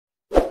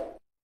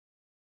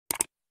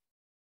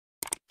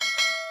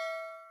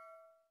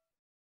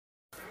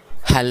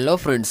Hello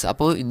friends,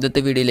 അപ്പോൾ ഇന്നത്തെ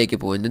വീഡിയോയിലേക്ക്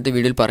പോകും. ഇന്നത്തെ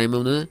വീഡിയോയിൽ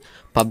പറയുമ്പോൾ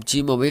PUBG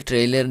മൊബൈൽ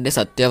ട്രെയിലറിൻ്റെ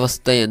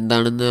സത്യാവസ്ഥ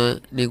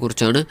എന്താണെന്നതിനെ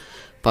കുറിച്ചാണ്.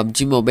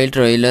 PUBG മൊബൈൽ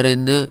ട്രെയിലർ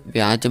എന്ന്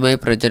വ്യാജമായി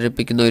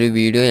പ്രചരിപ്പിക്കുന്ന ഒരു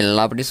വീഡിയോ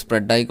എല്ലാവരുടെയും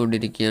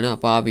സ്പ്രെഡായിക്കൊണ്ടിരിക്കുകയാണ്.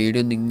 അപ്പോൾ ആ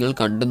വീഡിയോ നിങ്ങൾ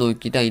കണ്ടു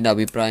നോക്കിയിട്ട് അതിൻ്റെ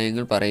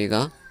അഭിപ്രായങ്ങൾ പറയുക.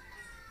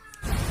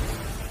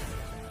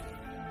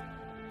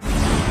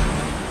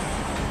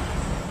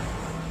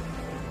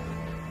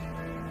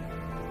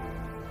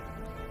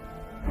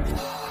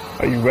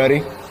 Are you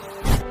ready?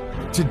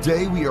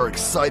 Today we are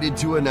excited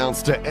to announce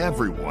to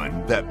everyone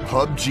that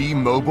PUBG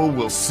Mobile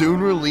will soon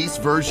release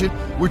version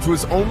which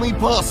was only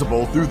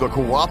possible through the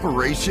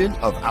cooperation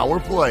of our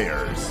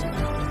players.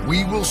 We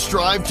will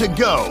strive to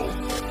go.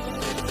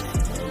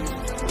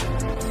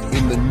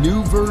 In the new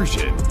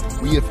version,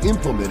 we have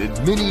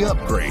implemented many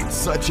upgrades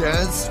such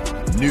as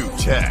new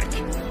tech,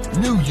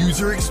 new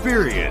user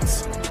experience,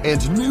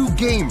 and new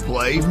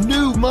gameplay,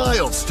 new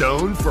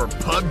milestone for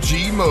PUBG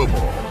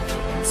Mobile.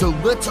 So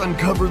let's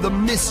uncover the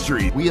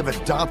mystery. We have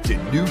adopted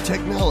new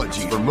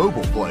technology for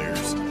mobile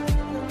players.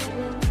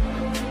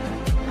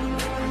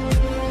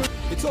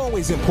 It's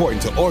always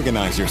important to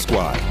organize your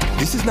squad.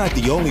 This is not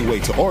the only way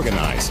to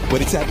organize,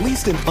 but it's at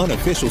least an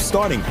unofficial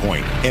starting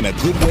point and a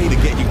good way to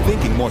get you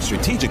thinking more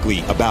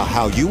strategically about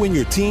how you and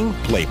your team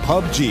play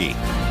PUBG.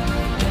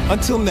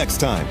 Until next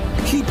time,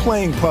 keep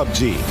playing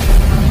PUBG.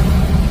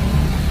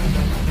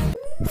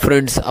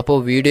 Friends, അപ്പോൾ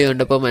video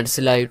കണ്ടപ്പോൾ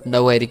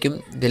മനസ്സിലായിട്ടുണ്ടാവുമായിരിക്കും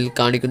ഇതിൽ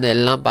കാണിക്കുന്ന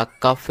എല്ലാം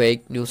പക്ക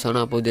fake ന്യൂസാണ്.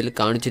 അപ്പോൾ ഇതിൽ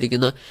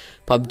കാണിച്ചിരിക്കുന്ന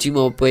PUBG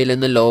mobile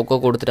എന്ന ലോഗോ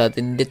കൊടുത്തിട്ട്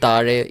അതിൻ്റെ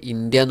താഴെ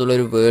ഇന്ത്യ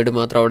എന്നുള്ളൊരു വേർഡ്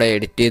മാത്രം അവിടെ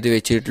എഡിറ്റ് ചെയ്ത്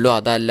വെച്ചിട്ടുള്ളൂ.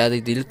 അതല്ലാതെ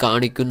ഇതിൽ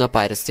കാണിക്കുന്ന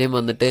പരസ്യം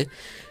വന്നിട്ട്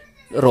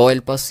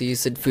റോയൽ പാസ്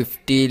സീസൺ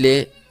 50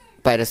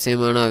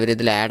 പരസ്യമാണ്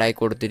അവരിതിൽ ആഡായി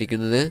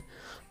കൊടുത്തിരിക്കുന്നത്.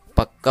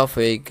 പക്ക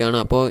ഫേക്കാണ്.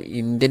 അപ്പോൾ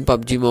ഇന്ത്യൻ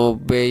PUBG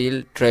മൊബൈൽ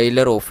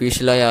ട്രെയിലർ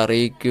ഒഫീഷ്യലായി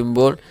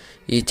അറിയിക്കുമ്പോൾ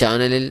ഈ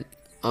ചാനലിൽ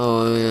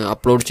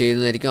അപ്ലോഡ്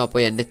ചെയ്യുന്നതായിരിക്കും. അപ്പോൾ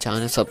എൻ്റെ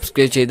ചാനൽ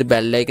സബ്സ്ക്രൈബ് ചെയ്ത്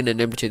ബെല്ലൈക്കൻ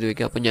എനേബിൾ ചെയ്ത്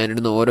വയ്ക്കുക. അപ്പോൾ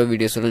ഞാനിടുന്ന ഓരോ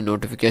വീഡിയോസിലും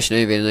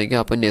നോട്ടിഫിക്കേഷനായി വരുന്നതായിരിക്കും.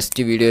 അപ്പോൾ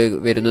നെക്സ്റ്റ് വീഡിയോ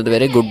വരുന്നത്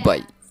വരെ ഗുഡ് ബൈ.